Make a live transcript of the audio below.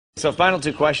So final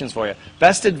two questions for you.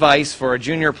 Best advice for a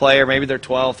junior player, maybe they're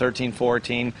 12, 13,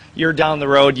 14. You're down the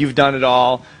road, you've done it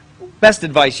all. Best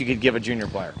advice you could give a junior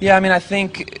player? Yeah, I mean, I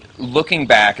think looking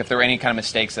back, if there were any kind of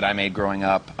mistakes that I made growing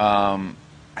up,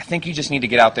 I think you just need to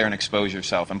get out there and expose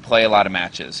yourself and play a lot of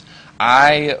matches.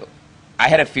 I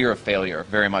had a fear of failure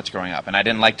very much growing up, and I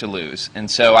didn't like to lose, and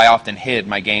so I often hid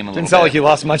my game a little bit. Didn't sound like you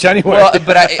lost much anyway. Well,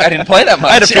 but I didn't play that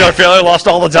much. I had a fear of failure, lost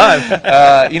all the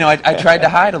time. You know, I tried to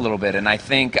hide a little bit, and I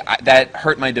think that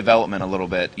hurt my development a little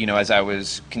bit, you know, as I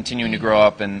was continuing to grow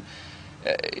up, and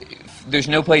there's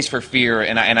no place for fear,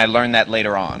 and I learned that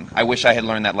later on. I wish I had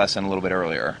learned that lesson a little bit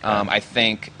earlier. I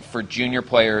think for junior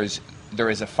players, there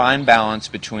is a fine balance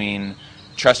between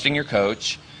trusting your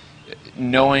coach,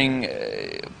 knowing,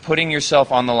 putting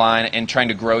yourself on the line and trying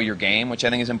to grow your game, which I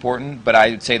think is important, but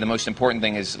I would say the most important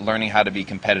thing is learning how to be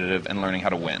competitive and learning how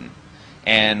to win,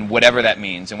 and whatever that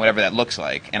means and whatever that looks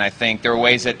like. And I think there are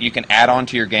ways that you can add on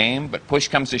to your game, but push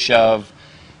comes to shove,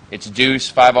 it's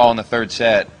deuce, 5-all in the third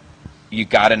set, you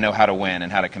got to know how to win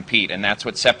and how to compete, and that's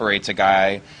what separates a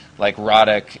guy like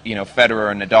Roddick, you know,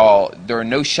 Federer and Nadal. There are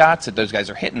no shots that those guys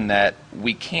are hitting that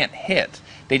we can't hit.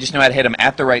 They just know how to hit them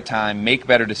at the right time, make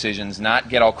better decisions, not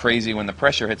get all crazy when the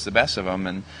pressure hits the best of them.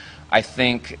 And I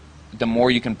think the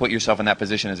more you can put yourself in that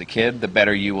position as a kid, the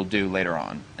better you will do later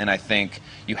on. And I think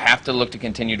you have to look to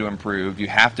continue to improve. You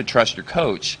have to trust your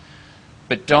coach,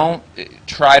 but don't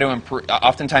try to improve.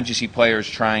 Oftentimes you see players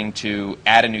trying to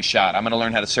add a new shot. I'm going to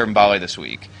learn how to serve and volley this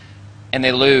week. And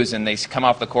they lose, and they come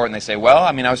off the court and they say, well,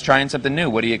 I mean, I was trying something new.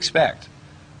 What do you expect?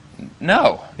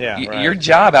 No. Yeah, right. Your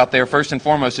job out there, first and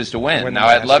foremost, is to win. Now,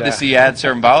 I'd love to see you add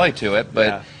serve and volley to it,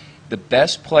 but the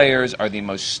best players are the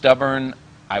most stubborn.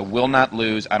 I will not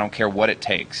lose. I don't care what it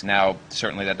takes. Now,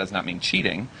 certainly that does not mean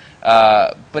cheating,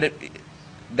 but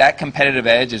that competitive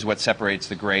edge is what separates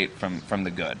the great from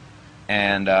the good.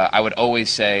 And I would always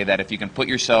say that if you can put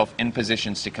yourself in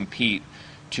positions to compete,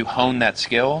 to hone that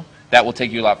skill, that will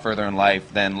take you a lot further in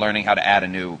life than learning how to add a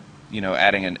new, you know,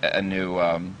 adding a new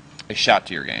a shot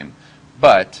to your game.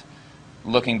 But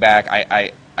looking back,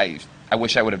 I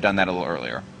wish I would have done that a little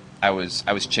earlier. I was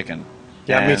chicken.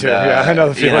 Yeah, and, me too. Yeah, I know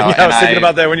the feeling. You know, yeah, I was thinking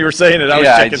about that when you were saying it. I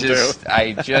was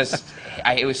chicken too.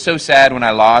 It was so sad when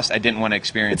I lost. I didn't want to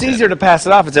experience it. It's easier to pass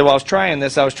it off and say, well, I was trying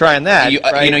this, I was trying that.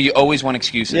 You know, you always want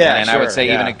excuses. Yeah, and sure, I would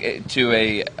say even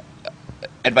to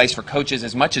advice for coaches,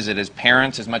 as much as it is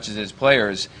parents, as much as it is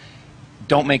players,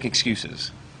 don't make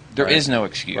excuses. There is no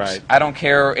excuse. Right. I don't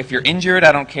care if you're injured.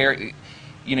 I don't care.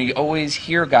 You know, you always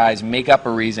hear guys make up a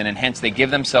reason, and hence they give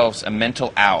themselves a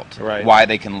mental out why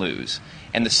they can lose.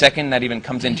 And the second that even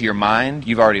comes into your mind,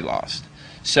 you've already lost.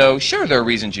 So sure, there are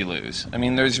reasons you lose. I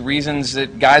mean, there's reasons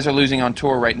that guys are losing on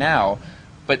tour right now,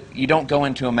 but you don't go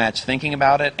into a match thinking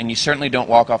about it, and you certainly don't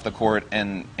walk off the court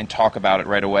and talk about it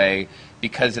right away,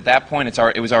 because at that point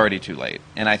it was already too late.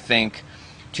 And I think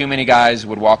too many guys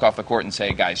would walk off the court and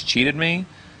say, guys cheated me.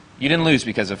 You didn't lose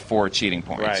because of 4 cheating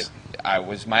points.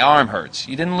 My arm hurts.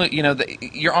 You didn't lose. You know,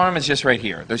 your arm is just right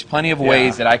here. There's plenty of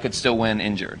ways that I could still win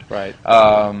injured. Right.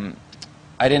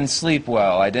 I didn't sleep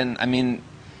well. I mean,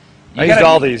 I used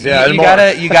all these. Yeah. You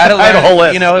gotta learn. I had a whole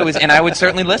list. You know, and I would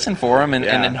certainly listen for them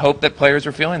and hope that players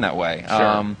were feeling that way.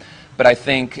 Sure. But I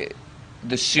think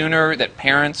the sooner that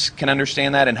parents can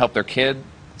understand that and help their kid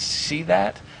see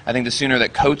that, I think the sooner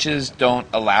that coaches don't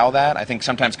allow that. I think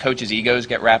sometimes coaches' egos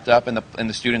get wrapped up in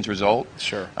the student's result.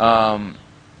 Sure.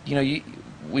 You know,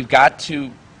 we've got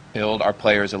to build our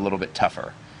players a little bit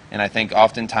tougher. And I think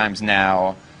oftentimes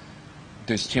now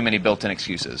there's too many built-in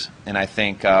excuses. And I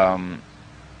think,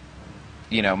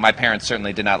 you know, my parents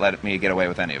certainly did not let me get away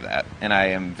with any of that. And I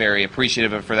am very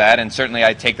appreciative for that. And certainly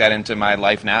I take that into my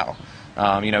life now.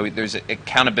 You know, there's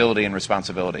accountability and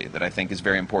responsibility that I think is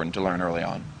very important to learn early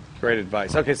on. Great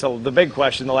advice. Okay, so the big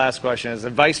question, the last question, is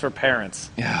advice for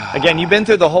parents. Again, you've been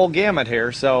through the whole gamut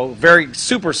here, so very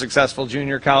super successful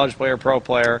junior, college player, pro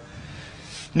player.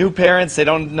 New parents, they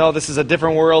don't know this is a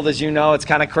different world, as you know. It's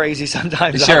kind of crazy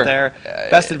sometimes out there.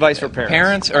 Best advice for parents.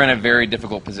 Parents are in a very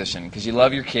difficult position because you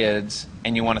love your kids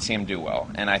and you want to see them do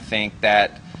well. And I think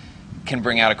that can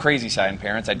bring out a crazy side in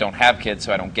parents. I don't have kids,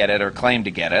 so I don't get it or claim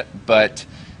to get it, but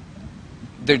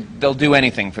they'll do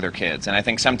anything for their kids. And I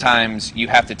think sometimes you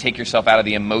have to take yourself out of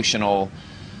the emotional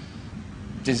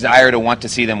desire to want to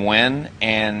see them win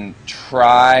and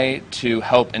try to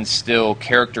help instill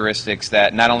characteristics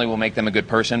that not only will make them a good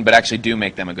person, but actually do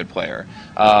make them a good player.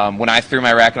 When I threw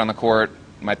my racket on the court,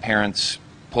 my parents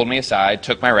pulled me aside,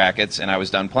 took my rackets, and I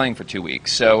was done playing for 2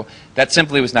 weeks. So that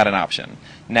simply was not an option.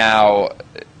 Now,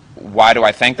 why do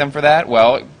I thank them for that?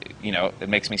 Well, you know, it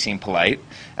makes me seem polite.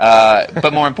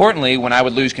 But more importantly, when I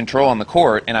would lose control on the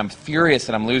court and I'm furious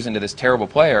that I'm losing to this terrible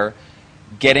player,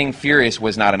 getting furious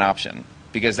was not an option.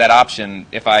 Because that option,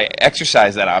 if I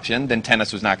exercised that option, then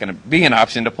tennis was not going to be an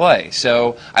option to play.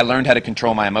 So I learned how to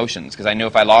control my emotions, because I knew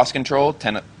if I lost control,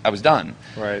 I was done.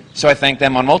 Right. So I thank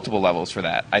them on multiple levels for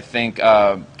that. I think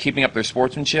keeping up their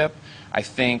sportsmanship, I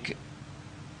think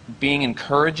being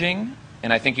encouraging,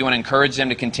 and I think you want to encourage them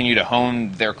to continue to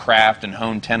hone their craft and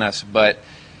hone tennis, but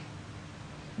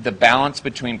the balance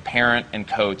between parent and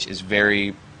coach is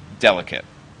very delicate.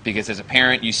 Because as a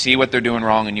parent, you see what they're doing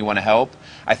wrong and you want to help.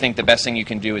 I think the best thing you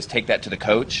can do is take that to the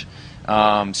coach.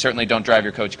 Certainly don't drive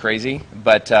your coach crazy,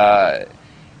 but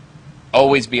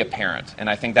always be a parent. And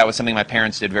I think that was something my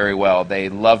parents did very well. They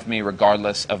loved me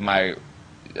regardless of my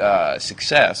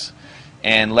success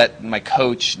and let my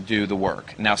coach do the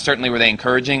work. Now, certainly were they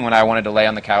encouraging when I wanted to lay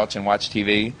on the couch and watch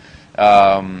TV?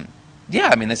 Yeah,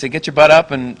 I mean, they said, get your butt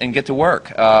up and get to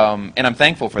work. And I'm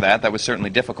thankful for that. That was certainly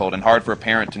difficult and hard for a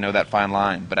parent to know that fine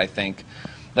line. But I think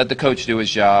let the coach do his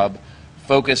job,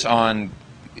 focus on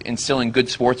instilling good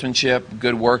sportsmanship,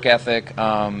 good work ethic,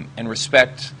 and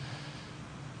respect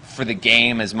for the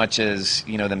game as much as,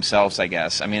 you know, themselves, I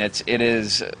guess. I mean,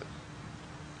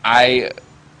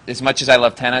 as much as I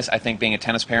love tennis, I think being a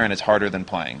tennis parent is harder than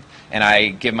playing. And I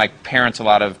give my parents a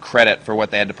lot of credit for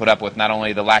what they had to put up with, not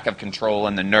only the lack of control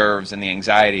and the nerves and the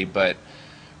anxiety, but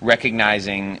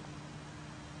recognizing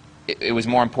it was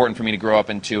more important for me to grow up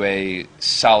into a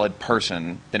solid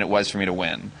person than it was for me to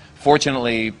win.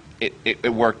 Fortunately,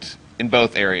 it worked in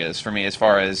both areas for me, as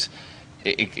far as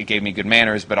it gave me good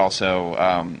manners, but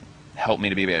also helped me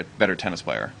to be a better tennis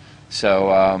player.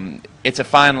 So it's a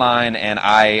fine line, and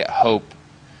I hope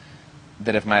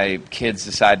that if my kids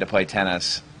decide to play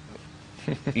tennis,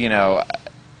 you know,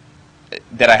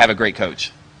 that I have a great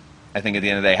coach. I think at the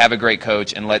end of the day, have a great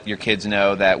coach and let your kids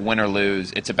know that win or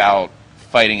lose, it's about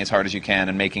fighting as hard as you can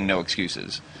and making no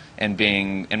excuses and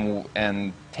being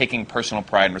and taking personal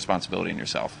pride and responsibility in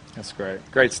yourself. That's great.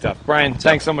 Great stuff. Brian,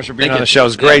 thanks so much for being on the show. show. It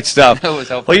was great stuff. It was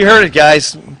helpful. Well, you heard it,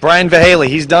 guys. Brian Vahaly,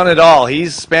 he's done it all.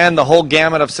 He's spanned the whole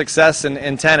gamut of success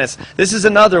in tennis. This is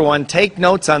another one. Take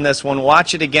notes on this one.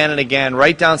 Watch it again and again.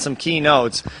 Write down some key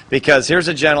notes, because here's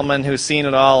a gentleman who's seen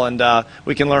it all, and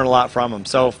we can learn a lot from him.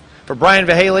 So for Brian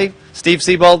Vahaly, Steve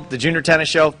Siebold, the Junior Tennis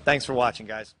Show, thanks for watching,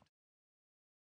 guys.